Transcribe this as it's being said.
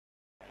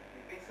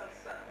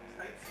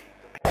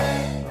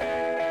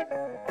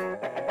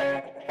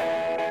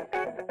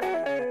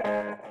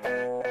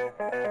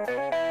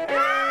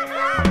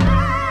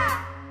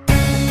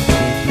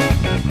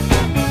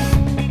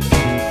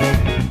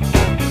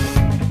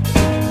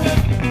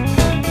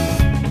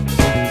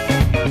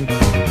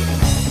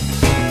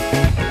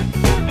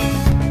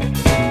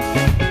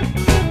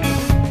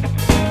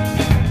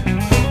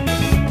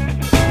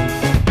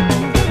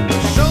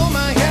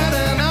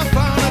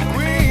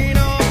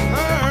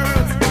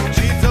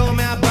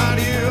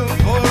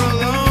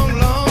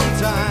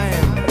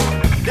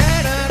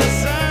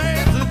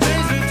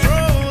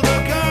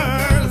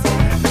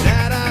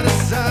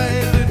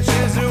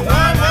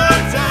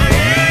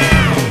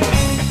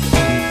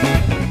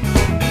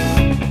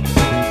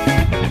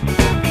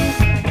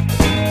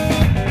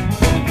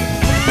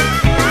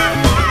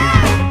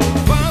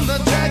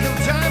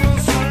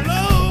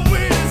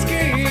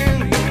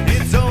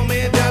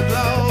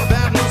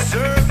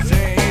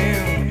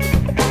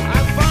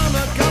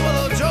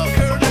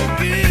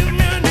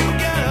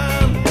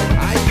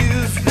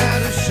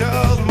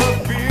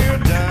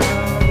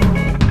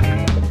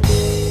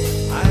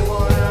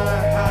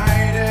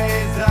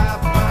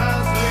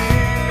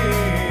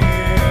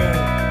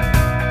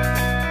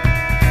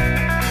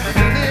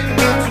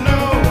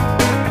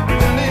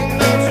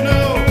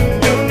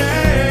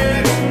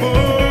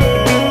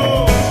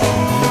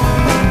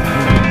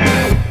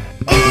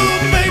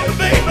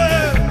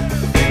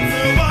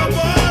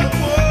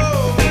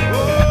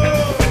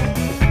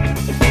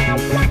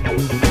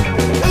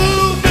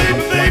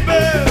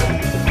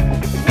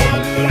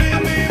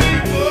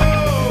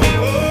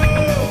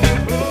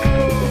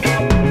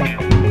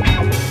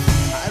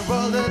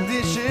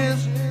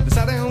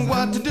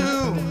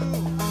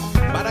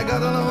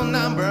telephone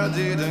number,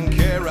 didn't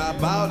care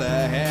about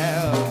the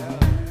hell.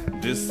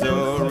 This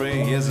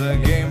story is a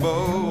game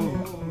boy.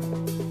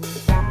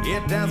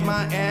 It does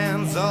my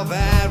ends of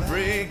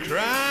every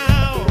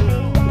crowd.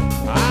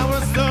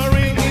 Our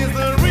story is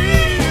the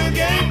real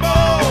game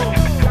boy.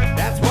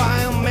 That's why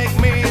it makes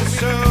me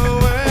so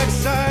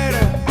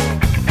excited.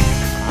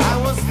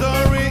 Our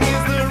story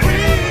is the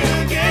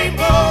real game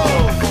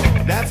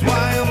boy. That's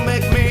why it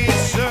makes me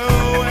so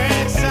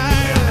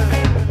excited.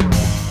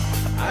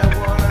 I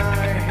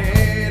wanna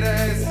hit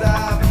it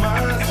up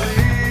my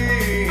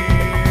sleeve.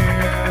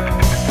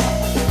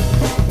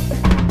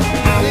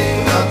 Nothing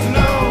not to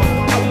know.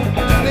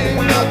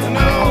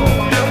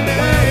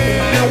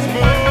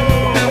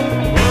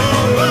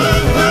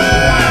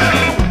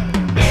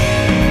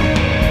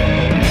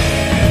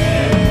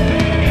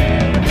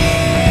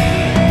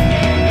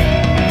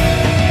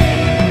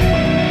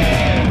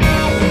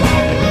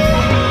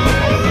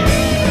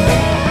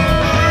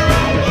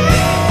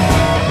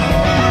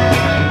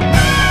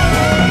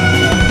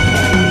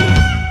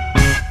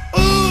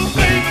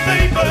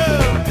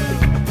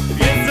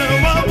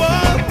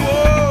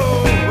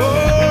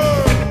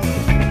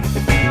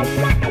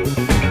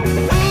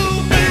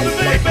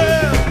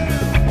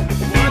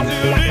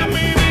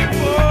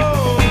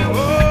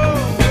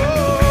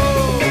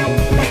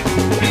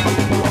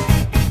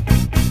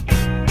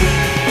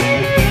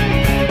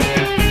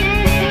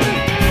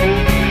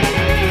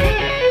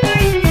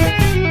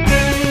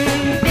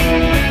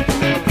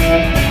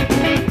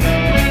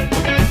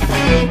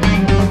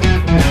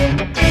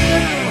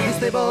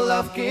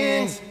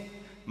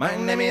 My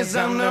name is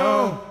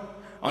Unknown.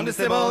 On the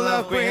table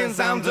of queens,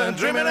 I'm the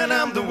dreamer and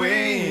I'm the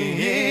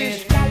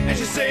wish. And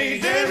she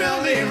says they're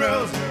real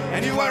heroes,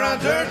 and you are a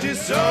dirty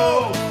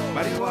soul.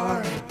 But you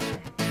are